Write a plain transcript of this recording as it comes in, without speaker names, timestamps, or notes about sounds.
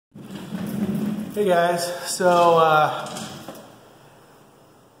Hey guys, so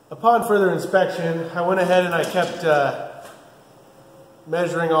upon further inspection, I went ahead and I kept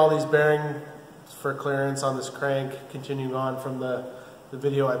measuring all these bearings for clearance on this crank, continuing on from the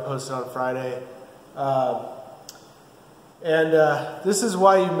video I posted on Friday. This is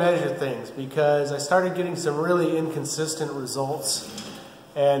why you measure things, because I started getting some really inconsistent results,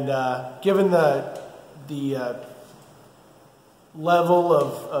 and given the level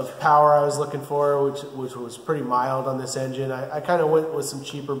of power I was looking for, which was pretty mild on this engine, I kind of went with some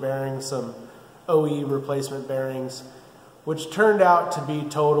cheaper bearings, some OE replacement bearings, which turned out to be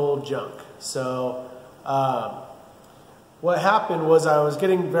total junk. So what happened was I was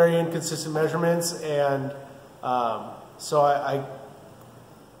getting very inconsistent measurements, and so I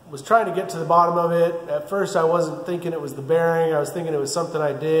was trying to get to the bottom of it. At first I wasn't thinking it was the bearing, I was thinking it was something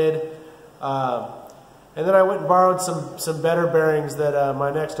I did. And then I went and borrowed some better bearings that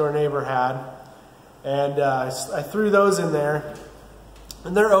my next door neighbor had, and I threw those in there.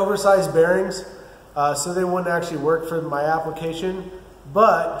 And they're oversized bearings, so they wouldn't actually work for my application,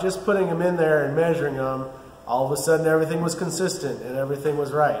 but just putting them in there and measuring them, all of a sudden everything was consistent and everything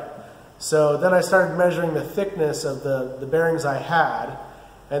was right. So then I started measuring the thickness of the bearings I had,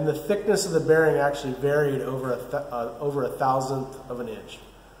 and the thickness of the bearing actually varied over a thousandth of an inch.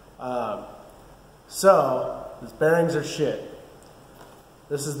 So, these bearings are shit.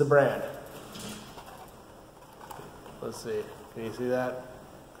 This is the brand. Let's see. Can you see that?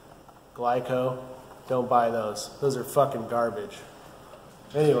 Glyco. Don't buy those. Those are fucking garbage.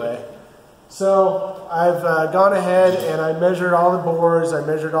 Anyway, so I've gone ahead and I measured all the bores. I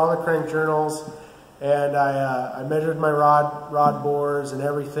measured all the crank journals, and I measured my rod bores and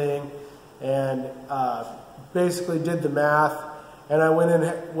everything, and basically did the math. And I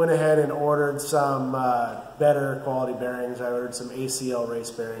went ahead and ordered some better quality bearings. I ordered some ACL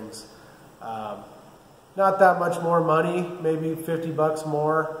race bearings. Not that much more money, maybe 50 bucks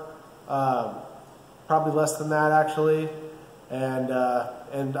more. Probably less than that actually. And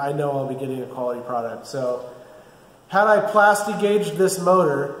I know I'll be getting a quality product. So had I plasti gauged this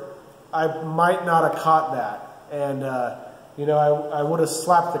motor, I might not have caught that. And you know, I would have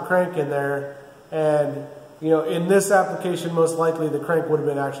slapped the crank in there, and you know, in this application, most likely the crank would have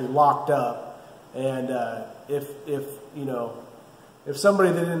been actually locked up, and if you know, if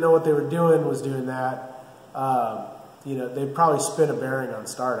somebody that didn't know what they were doing was doing that, you know, they'd probably spin a bearing on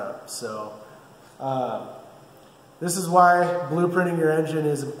startup. So this is why blueprinting your engine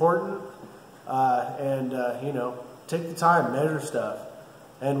is important, and you know, take the time, measure stuff,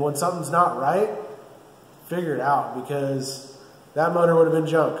 and when something's not right, figure it out, because that motor would have been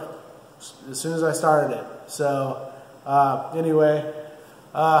junk as soon as I started it. So anyway,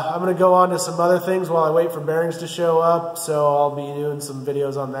 I'm going to go on to some other things while I wait for bearings to show up. So I'll be doing some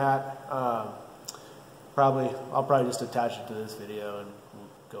videos on that. I'll probably just attach it to this video and we'll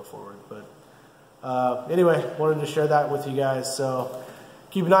go forward. But anyway, wanted to share that with you guys. So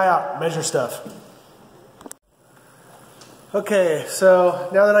keep an eye out, measure stuff. Okay, so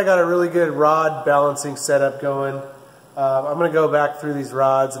now that I got a really good rod balancing setup going, I'm going to go back through these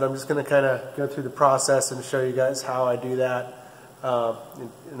rods, and I'm just going to kind of go through the process and show you guys how I do that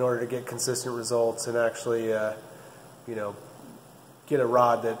in order to get consistent results and actually, you know, get a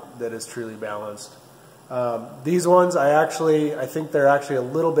rod that is truly balanced. These ones, I think they're actually a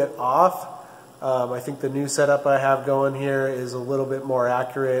little bit off. I think the new setup I have going here is a little bit more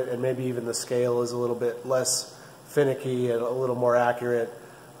accurate, and maybe even the scale is a little bit less finicky and a little more accurate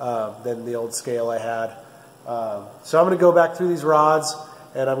than the old scale I had. So I'm going to go back through these rods,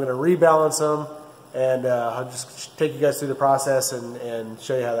 and I'm going to rebalance them, and I'll just take you guys through the process and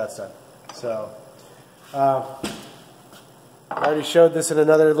show you how that's done. So I already showed this in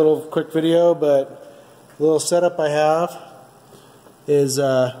another little quick video, but the little setup I have is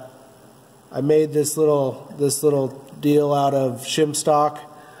I made this little deal out of shim stock,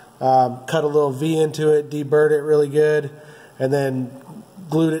 cut a little V into it, deburred it really good, and then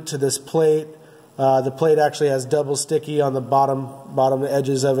glued it to this plate. The plate actually has double sticky on the bottom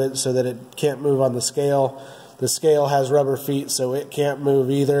edges of it so that it can't move on the scale. The scale has rubber feet, so it can't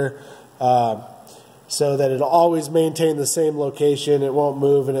move either, so that it'll always maintain the same location. It won't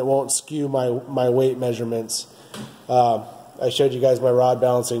move and it won't skew my weight measurements. I showed you guys my rod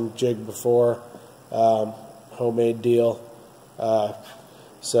balancing jig before, homemade deal.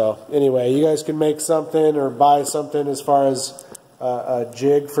 So anyway, you guys can make something or buy something as far as a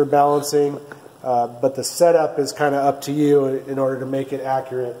jig for balancing. But the setup is kind of up to you in order to make it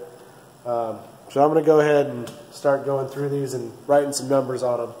accurate. So I'm going to go ahead and start going through these and writing some numbers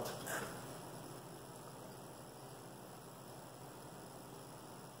on them.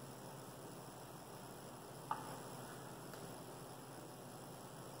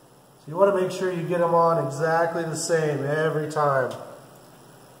 So you want to make sure you get them on exactly the same every time.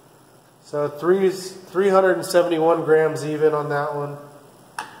 So 371 grams even on that one.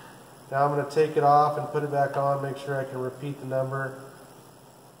 Now I'm going to take it off and put it back on, make sure I can repeat the number.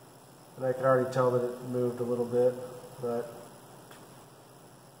 And I can already tell that it moved a little bit, but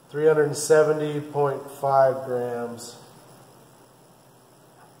 370.5 grams.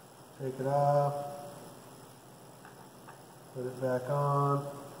 Take it off, put it back on.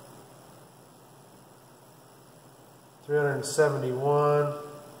 371.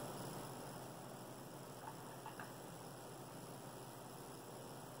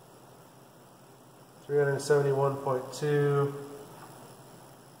 371.2.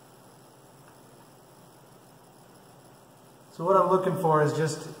 So what I'm looking for is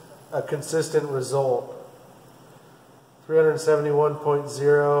just a consistent result.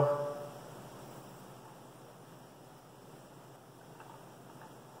 371.0.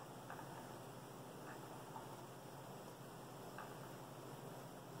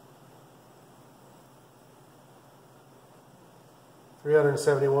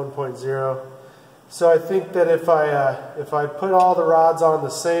 .0. So I think that if I put all the rods on the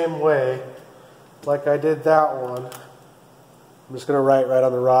same way, like I did that one, I'm just going to write right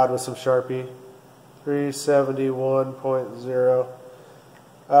on the rod with some Sharpie, 371.0.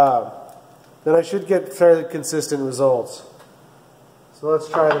 Then I should get fairly consistent results. So let's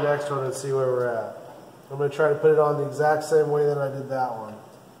try the next one and see where we're at. I'm going to try to put it on the exact same way that I did that one.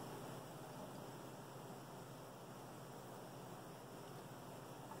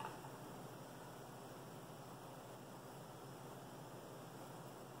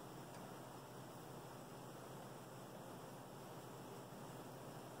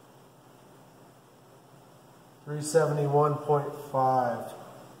 $371.5.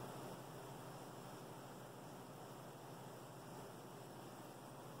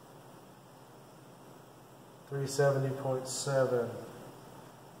 $370.7.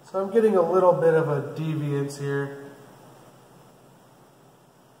 So I'm getting a little bit of a deviance here.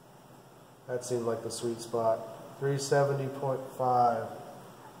 That seemed like the sweet spot. 370.5.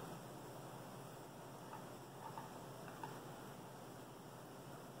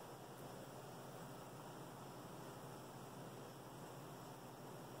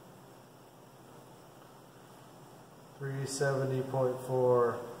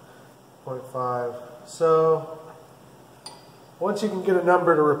 .4.5. So once you can get a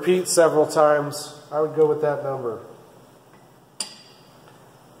number to repeat several times, I would go with that number.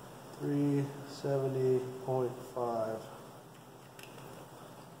 370.5.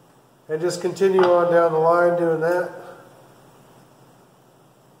 And just continue on down the line doing that.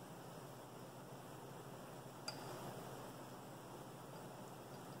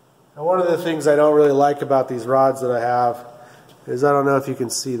 Now, one of the things I don't really like about these rods that I have is, I don't know if you can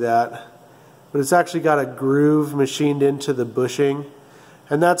see that, but it's actually got a groove machined into the bushing,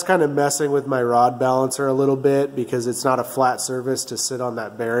 and that's kind of messing with my rod balancer a little bit because it's not a flat surface to sit on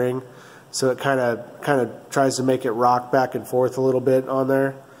that bearing, so it kind of tries to make it rock back and forth a little bit on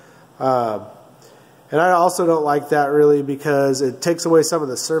there. And I also don't like that really because it takes away some of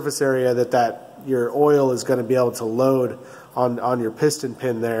the surface area that your oil is going to be able to load on your piston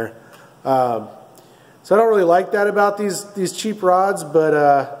pin there. So I don't really like that about these cheap rods,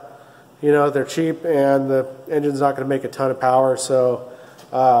 but you know, they're cheap and the engine's not going to make a ton of power, so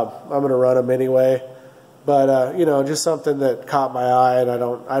I'm going to run them anyway. But you know, just something that caught my eye and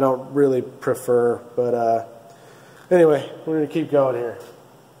I don't really prefer. But anyway, we're going to keep going here.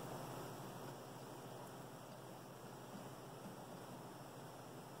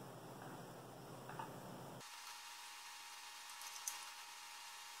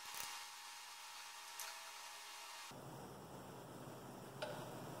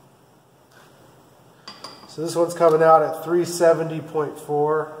 So this one's coming out at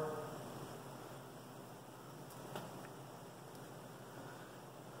 370.4.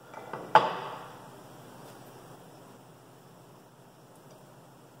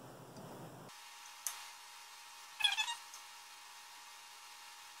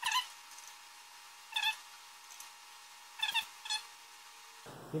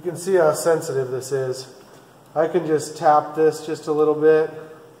 You can see how sensitive this is. I can just tap this just a little bit.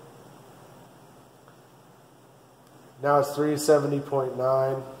 Now it's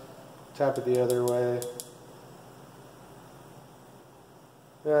 370.9. Tap it the other way.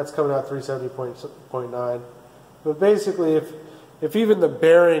 Yeah, it's coming out 370.9. But basically, if even the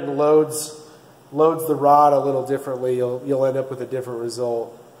bearing loads the rod a little differently, you'll end up with a different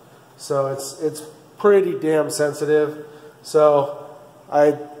result. So it's pretty damn sensitive. So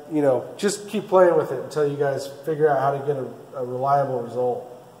just keep playing with it until you guys figure out how to get a reliable result.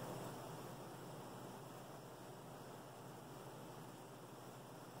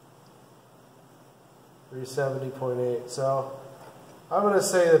 370.8. So I'm going to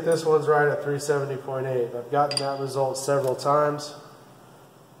say that this one's right at 370.8. I've gotten that result several times.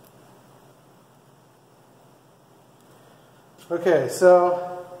 Okay,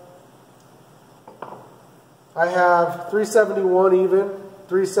 so I have 371 even,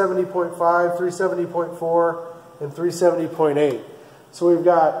 370.5, 370.4, and 370.8. So we've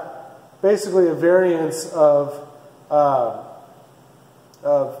got basically a variance of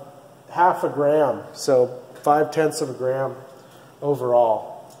half a gram, so 0.5 of a gram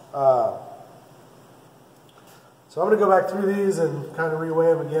overall. So I'm going to go back through these and kind of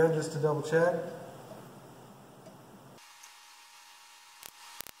reweigh them again just to double check.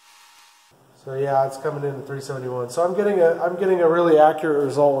 So yeah, it's coming in at 371. So I'm getting a really accurate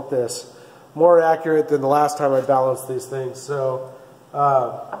result with this, more accurate than the last time I balanced these things. So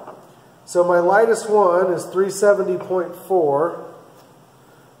so my lightest one is 370.4.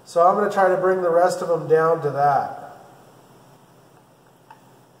 So I'm going to try to bring the rest of them down to that.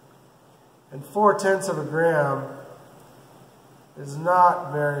 And 0.4 of a gram is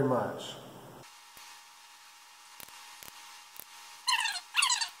not very much.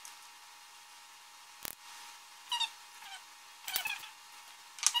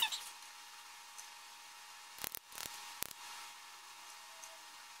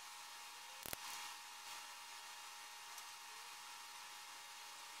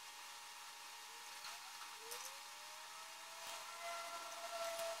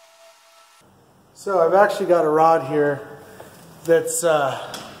 So I've actually got a rod here that's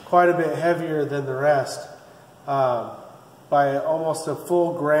quite a bit heavier than the rest, by almost a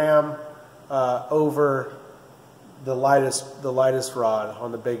full gram over the lightest rod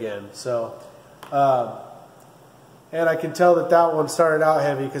on the big end. So, and I can tell that that one started out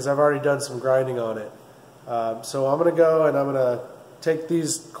heavy because I've already done some grinding on it. So I'm going to go and I'm going to take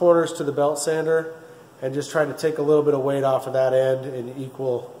these corners to the belt sander and just try to take a little bit of weight off of that end in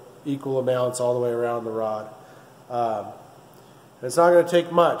equal amounts all the way around the rod. It's not going to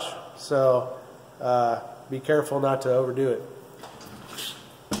take much, so be careful not to overdo it.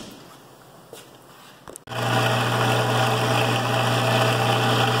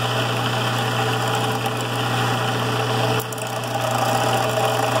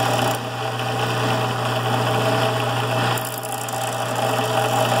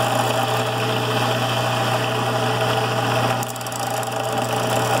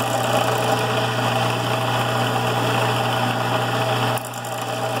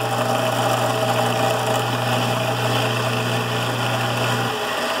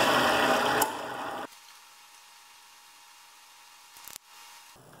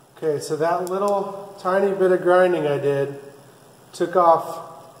 Okay, so that little tiny bit of grinding I did took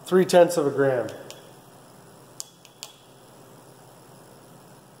off 0.3 of a gram.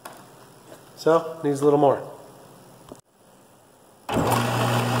 So, needs a little more.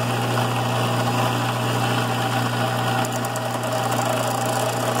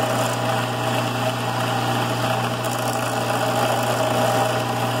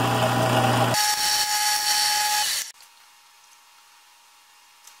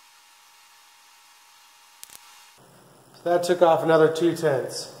 That took off another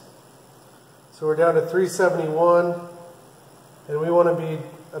 0.2. So we're down to 371, and we want to be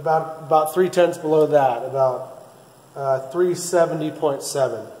about 0.3 below that, about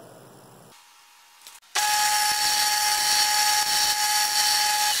 370.7.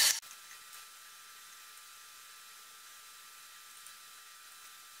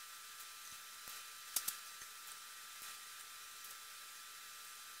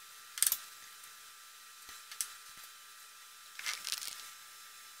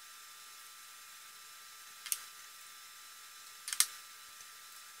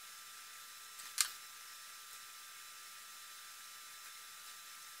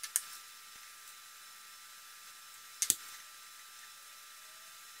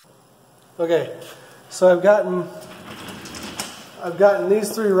 Okay, so I've gotten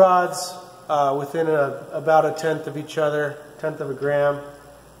these three rods within about 1/10 of each other, 1/10 of a gram.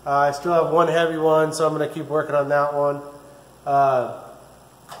 I still have one heavy one, so I'm going to keep working on that one.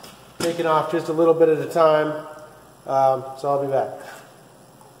 Taking off just a little bit at a time, so I'll be back.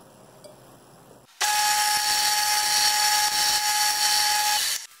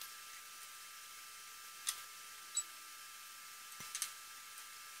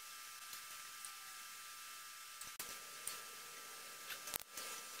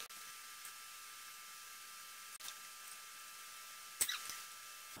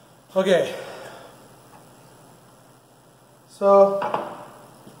 Okay, so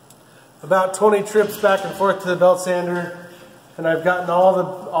about 20 trips back and forth to the belt sander. and I've gotten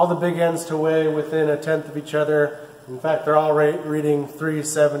all the big ends to weigh within 1/10 of each other. In fact, they're all reading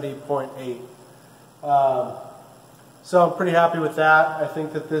 370.8. So I'm pretty happy with that. I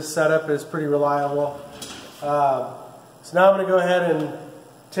think that this setup is pretty reliable. So now I'm going to go ahead and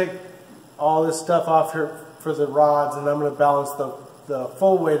take all this stuff off here for the rods, and I'm going to balance the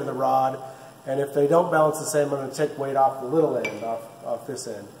full weight of the rod. And if they don't balance the same, I'm going to take weight off the little end, off this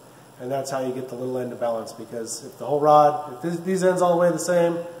end. And that's how you get the little end to balance, because if the whole rod, if these ends all weigh the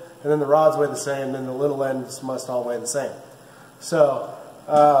same, and then the rods weigh the same, then the little ends must all weigh the same. So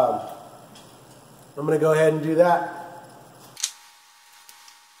I'm going to go ahead and do that.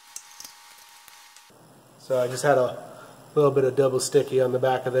 So I just had a little bit of double sticky on the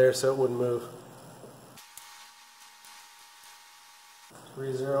back of there so it wouldn't move.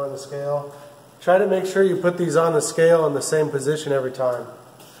 3-0 on the scale. Try to make sure you put these on the scale in the same position every time.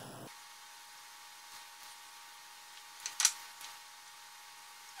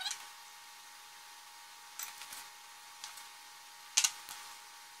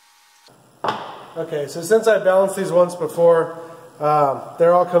 Okay, so since I balanced these once before,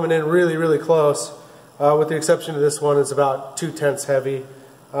 they're all coming in really, really close. With the exception of this one, it's about 2/10 heavy.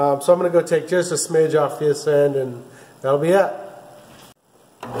 So I'm going to go take just a smidge off this end, and that'll be it.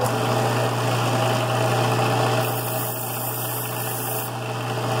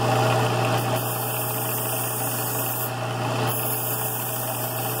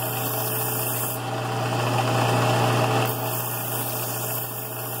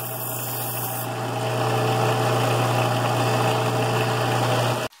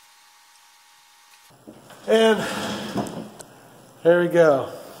 And there we go.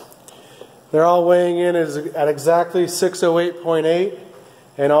 They're all weighing in at exactly 608.8,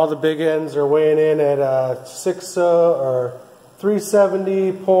 and all the big ends are weighing in at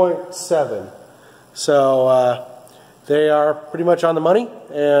 370.7. So they are pretty much on the money,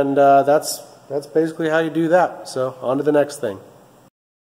 and that's basically how you do that. So on to the next thing.